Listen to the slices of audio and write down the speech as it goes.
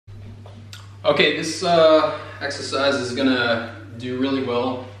Okay, this exercise is gonna do really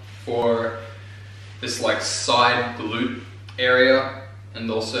well for this like side glute area, and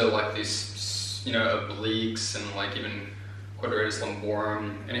also like this, you know, obliques and like even quadratus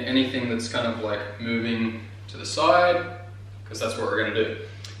lumborum, anything that's kind of like moving to the side, because that's what we're gonna do.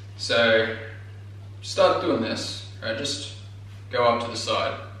 So start doing this, right? Just go up to the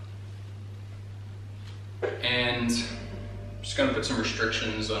side, and I'm just gonna put some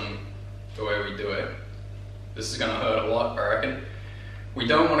restrictions on the way we do it. This is gonna hurt a lot, I reckon. We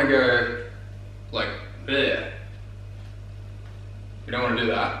don't want to go like there. We don't want to do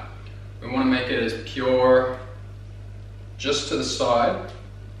that. We want to make it as pure, just to the side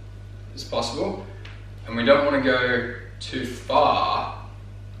as possible, and we don't want to go too far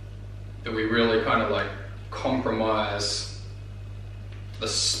that we really kind of like compromise the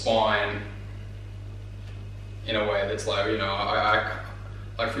spine in a way that's like, you know,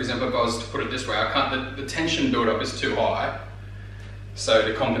 like for example, if I was to put it this way, I can't, the tension buildup is too high. So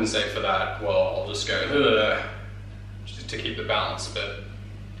to compensate for that, well, I'll just go, just to keep the balance, but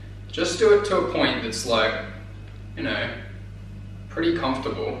just do it to a point that's like, you know, pretty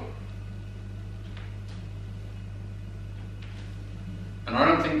comfortable. And I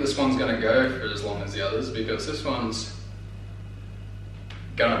don't think this one's gonna go for as long as the others, because this one's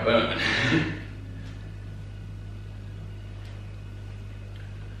gonna burn.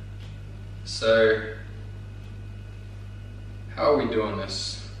 So, how are we doing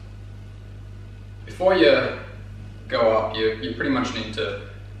this? Before you go up, you pretty much need to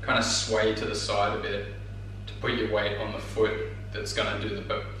kind of sway to the side a bit to put your weight on the foot that's going to do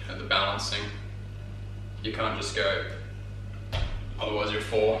the balancing. You can't just go, otherwise you'll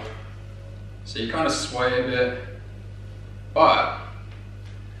fall. So you kind of sway a bit, but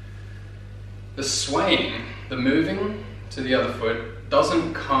the swaying, the moving to the other foot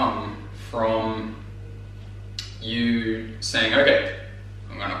doesn't come from you saying, okay,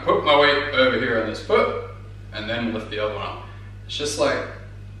 I'm gonna put my weight over here on this foot and then lift the other one up. It's just like,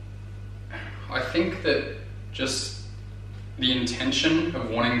 I think that just the intention of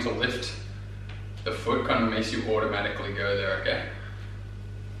wanting to lift the foot kind of makes you automatically go there, okay?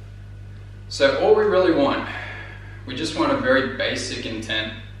 So all we really want, we just want a very basic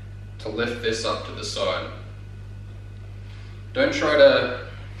intent to lift this up to the side. Don't try to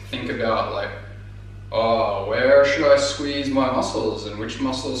think about like, oh, where should I squeeze my muscles, and which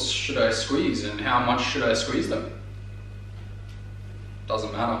muscles should I squeeze, and how much should I squeeze them?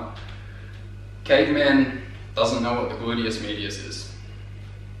 Doesn't matter. Caveman doesn't know what the gluteus medius is.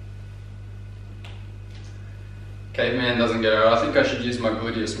 Caveman doesn't go, oh, I think I should use my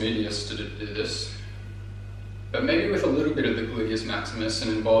gluteus medius to do this. But maybe with a little bit of the gluteus maximus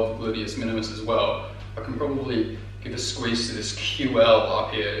and involve the gluteus minimus as well, I can probably give a squeeze to this QL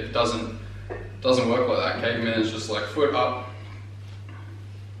up here. It doesn't work like that. Caveman is just like foot up.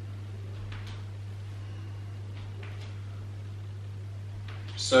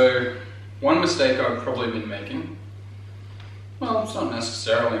 So one mistake I've probably been making, well, it's not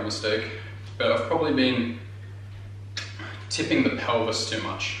necessarily a mistake, but I've probably been tipping the pelvis too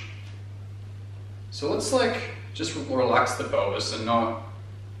much. So let's like just relax the pelvis and not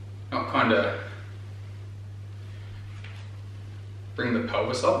kind of bring the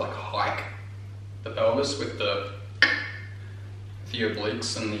pelvis up, like hike the pelvis with the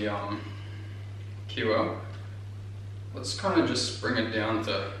obliques and the QL. Let's kind of just bring it down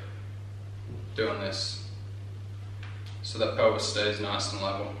to doing this so that pelvis stays nice and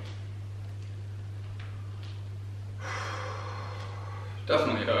level.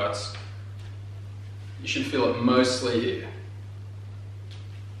 Definitely hurts. You should feel it mostly here.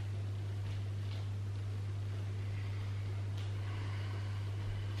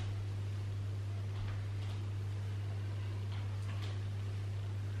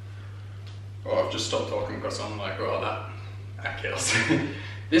 Oh, I've just stopped talking because I'm like, oh, that kills.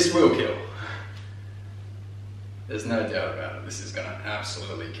 This will kill. There's no doubt about it. This is gonna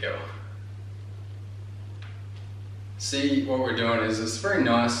absolutely kill. See, what we're doing is it's very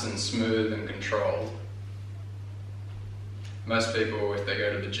nice and smooth and controlled. Most people, if they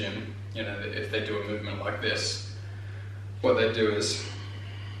go to the gym, you know, if they do a movement like this, what they do is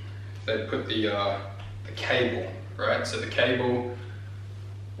they put the cable, right? So the cable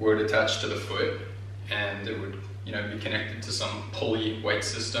would attach to the foot, and it would, you know, be connected to some pulley weight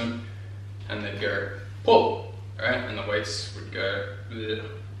system, and they'd go pull, right? And the weights would go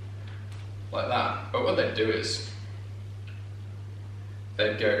like that. But what they'd do is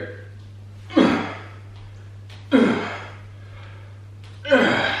they'd go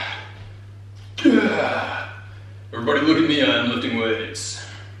everybody look at me, I'm lifting weights.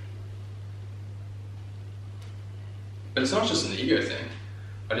 But it's not just an ego thing.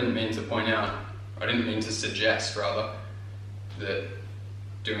 I didn't mean to suggest rather, that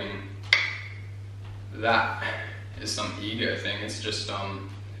doing that is some ego thing. It's just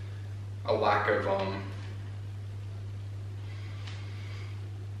a lack of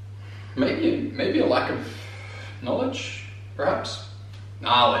maybe a lack of knowledge, perhaps.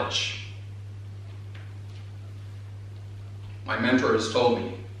 Knowledge. My mentor has told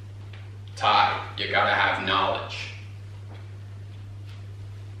me, Ty, you gotta have knowledge.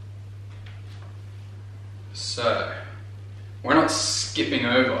 So, we're not skipping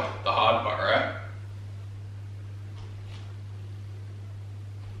over the hard part, right?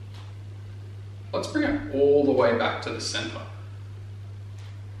 Let's bring it all the way back to the center.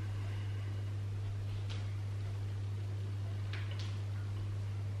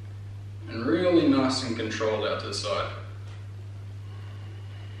 And really nice and controlled out to the side.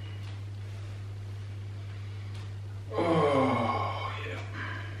 Oh, yeah.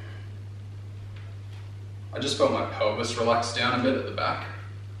 I just felt my pelvis relax down a bit at the back.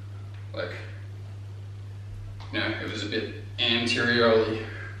 Like, you know, it was a bit anteriorly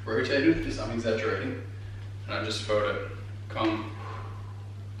rotated, because I'm exaggerating. And I just felt it come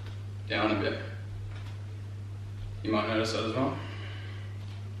down a bit. You might notice that as well.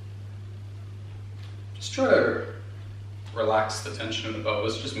 Just try to relax the tension of the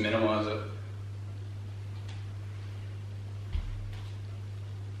pelvis, just minimize it.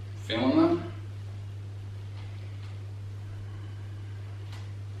 Feeling that?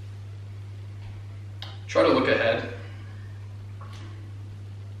 Try to look ahead.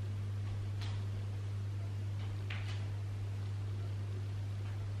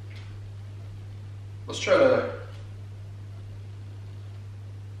 Let's try to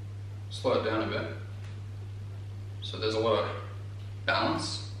slow it down a bit. So there's a lot of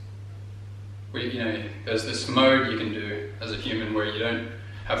balance. There's this mode you can do as a human where you don't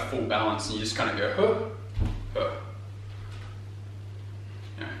have full balance and you just kind of go, huh,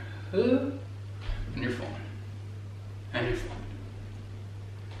 huh. Huh, and you're fine. And you're fine.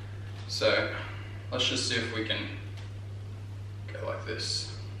 So let's just see if we can go like this.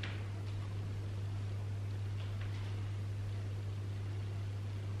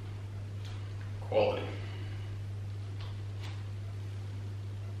 Quality.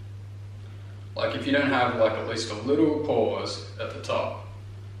 Like if you don't have like at least a little pause at the top,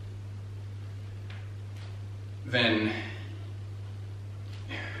 then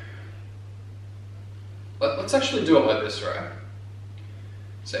let's actually do it like this, right?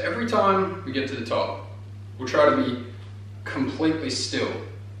 So every time we get to the top, we'll try to be completely still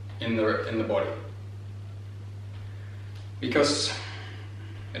in the body. Because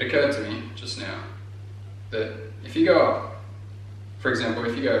it occurred to me just now that if you go up, for example,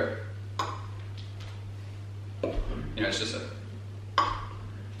 if you go, it's just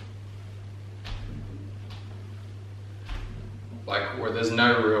like where there's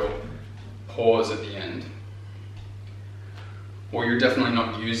no real pause at the end, well, you're definitely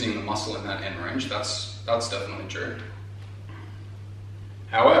not using the muscle in that end range. That's definitely true.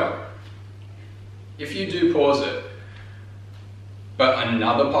 However, if you do pause it, but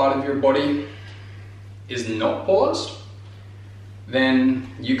another part of your body is not paused, then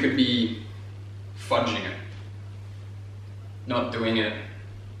you could be fudging it, not doing it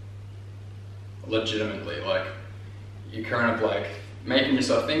legitimately. Like you're kind of like making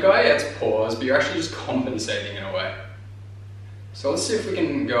yourself think, oh yeah, it's paused, but you're actually just compensating in a way. So let's see if we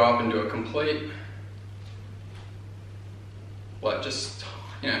can go up and do a complete, like just,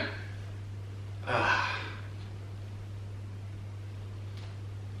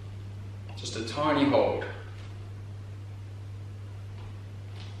 just a tiny hold.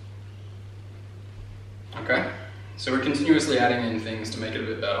 Okay, so we're continuously adding in things to make it a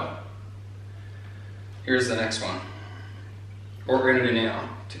bit better. Here's the next one. What we're going to do now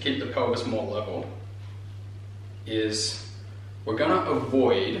to keep the pelvis more level is we're going to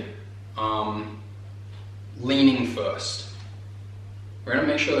avoid leaning first. We're going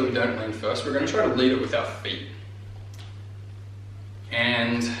to make sure that we don't lean first. We're going to try to lead it with our feet.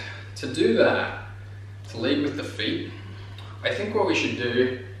 And to do that, to lead with the feet, I think what we should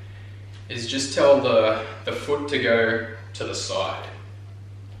do is just tell the foot to go to the side.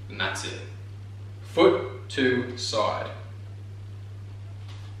 And that's it. Foot to side.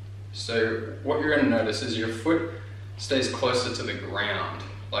 So what you're going to notice is your foot stays closer to the ground.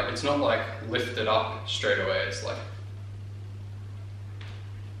 Like it's not like lifted up straight away. It's like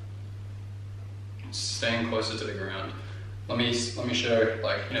staying closer to the ground. Let me show,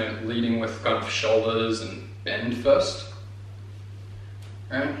 like, leading with kind of shoulders and bend first.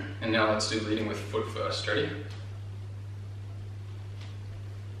 Right? And now let's do leading with foot first. Ready?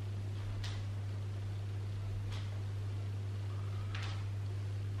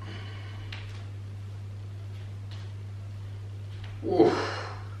 Ooh.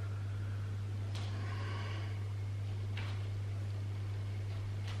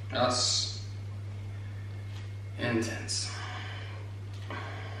 That's intense.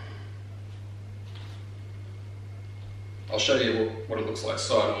 I'll show you what it looks like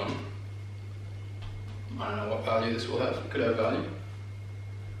side on. I don't know what value this will have. It could have value.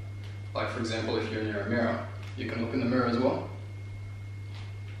 Like for example, if you're near a mirror, you can look in the mirror as well.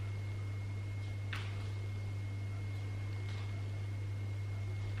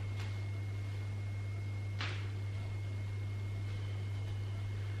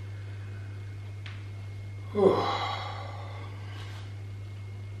 Whew.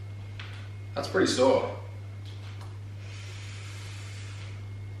 That's pretty sore.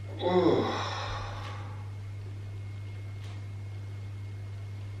 Ooh.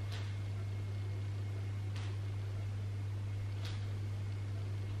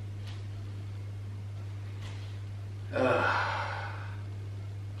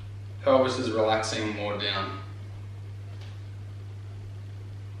 Pelvis is relaxing more down.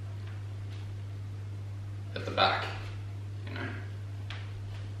 At the back, you know.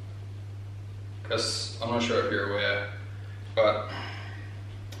 Because I'm not sure if you're aware, but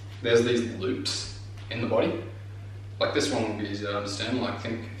there's these loops in the body. Like this one will be easy to understand. Like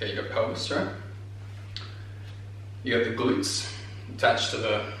think, okay, you got pelvis, right? You got the glutes attached to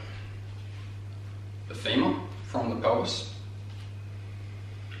the femur from the pelvis.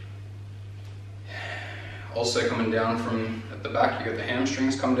 Also coming down from at the back, you got the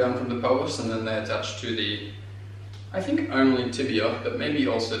hamstrings come down from the pelvis, and then they're attached to the, I think only tibia, but maybe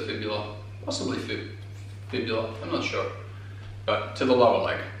also fibula, possibly fibula, I'm not sure, but to the lower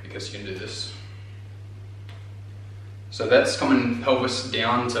leg, because you can do this. So that's coming pelvis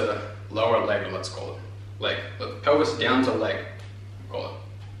down to lower leg, let's call it. Leg, but pelvis down to leg, call it.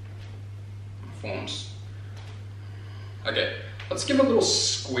 Forms. Okay, let's give a little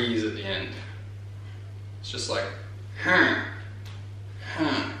squeeze at the end. It's just like,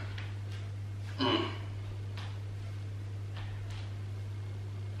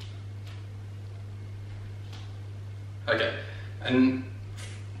 Okay, and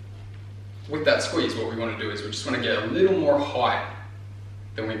with that squeeze, what we want to do is we just want to get a little more height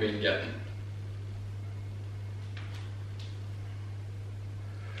than we've been getting.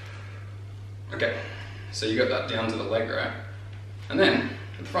 Okay, so you got that down to the leg, right? And then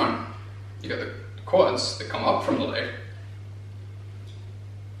at the front, you got the quads that come up from the leg.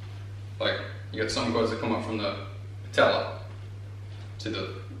 Like, you got some quads that come up from the patella to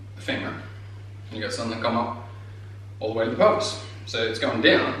the femur, and you got some that come up all the way to the pelvis. So it's going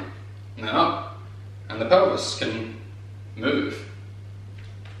down and then up, and the pelvis can move,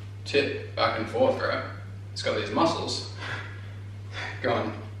 tip back and forth, right? It's got these muscles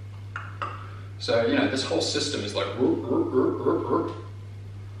going. So, you know, this whole system is like,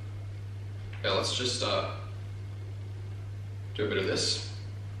 yeah, let's just do a bit of this.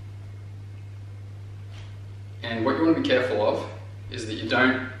 And what you want to be careful of is that you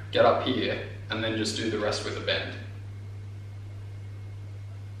don't get up here and then just do the rest with a bend.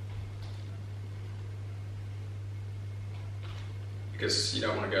 Because you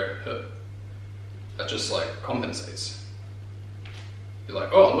don't want to go hurt. That just like compensates. You're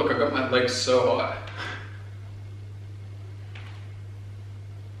like, oh look, I got my legs so high.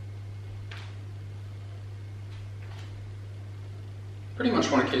 Pretty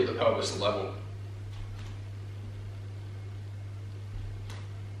much want to keep the pelvis level.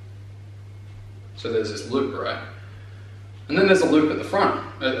 So there's this loop, right? And then there's a loop at the front,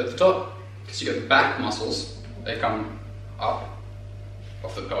 at the top, because you got the back muscles, they come up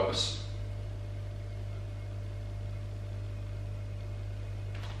off the pelvis.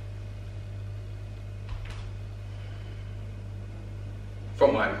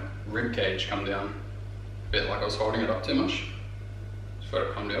 Felt my rib cage come down a bit, like I was holding it up too much. Just let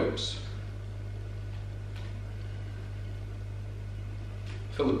it come down. Oops.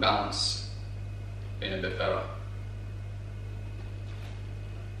 Feel the balance being a bit better.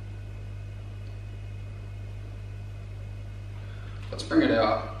 Let's bring it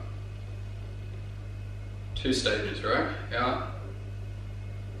out. 2 stages, right? Yeah.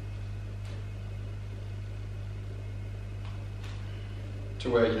 To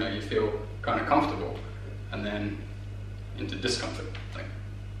where, you know, you feel kind of comfortable, and then into discomfort, like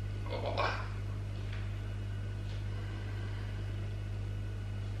blah, blah, blah.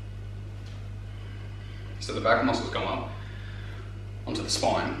 So the back muscles come up onto the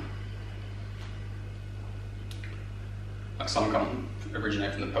spine. Like some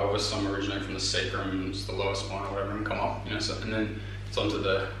originate from the pelvis, some originate from the sacrum, the lower spine or whatever, and come up, you know. So, and then it's onto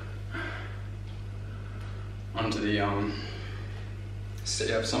the So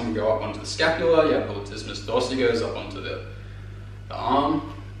you have some go up onto the scapula, you have the latissimus dorsi goes up onto the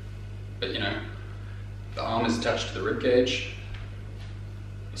arm, but you know, the arm is attached to the rib cage,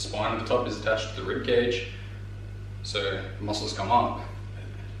 the spine at the top is attached to the rib cage, so muscles come up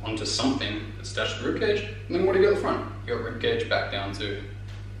onto something that's attached to the rib cage, and then what do you got at the front? You got rib cage back down to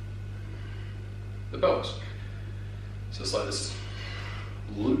the pelvis. So it's like this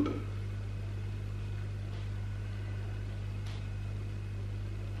loop.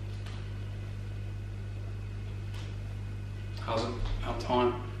 How's it? How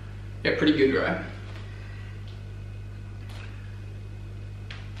time? Yeah, pretty good, right?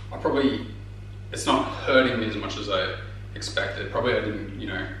 It's not hurting me as much as I expected. Probably I didn't, you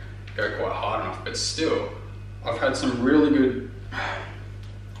know, go quite hard enough, but still, I've had some really good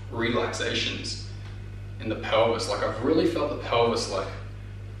relaxations in the pelvis. Like I've really felt the pelvis like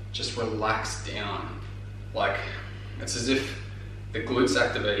just relax down. Like it's as if the glutes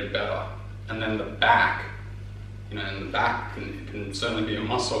activated better, and then the back, you know, and the back can certainly be a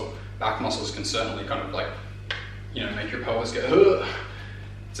muscle. Back muscles can certainly kind of like, you know, make your pelvis go, ugh.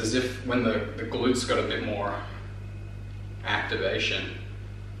 It's as if when the glutes got a bit more activation,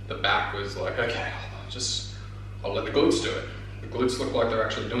 the back was like, okay, I'll let the glutes do it. The glutes look like they're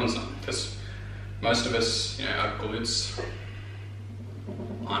actually doing something, because most of us, you know, our glutes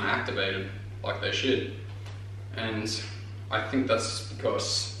aren't activated like they should. And I think that's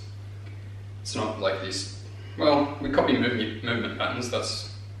because it's not like these, well, we copy movement patterns,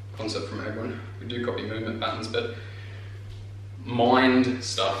 that's a concept from everyone. We do copy movement patterns, but mind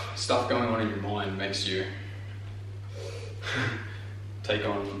stuff going on in your mind makes you take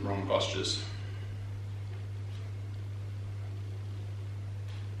on wrong postures.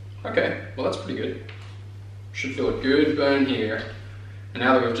 Okay, well that's pretty good. Should feel a good burn here. And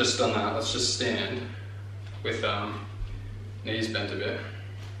now that we've just done that, let's just stand with knees bent a bit.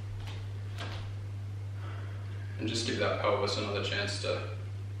 And just give that pelvis another chance to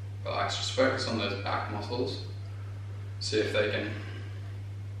relax. Just focus on those back muscles. See if they can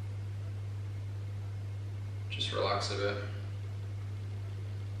just relax a bit.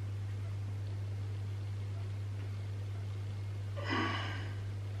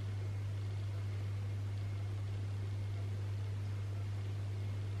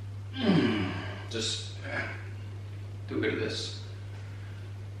 Just do a bit of this.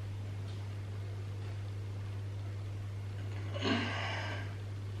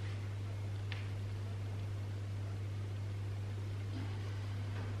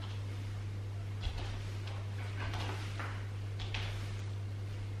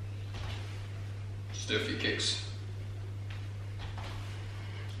 Just do a few kicks.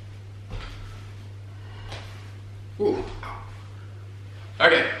 Ooh.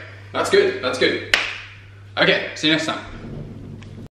 Okay, that's good, that's good. Okay, see you next time.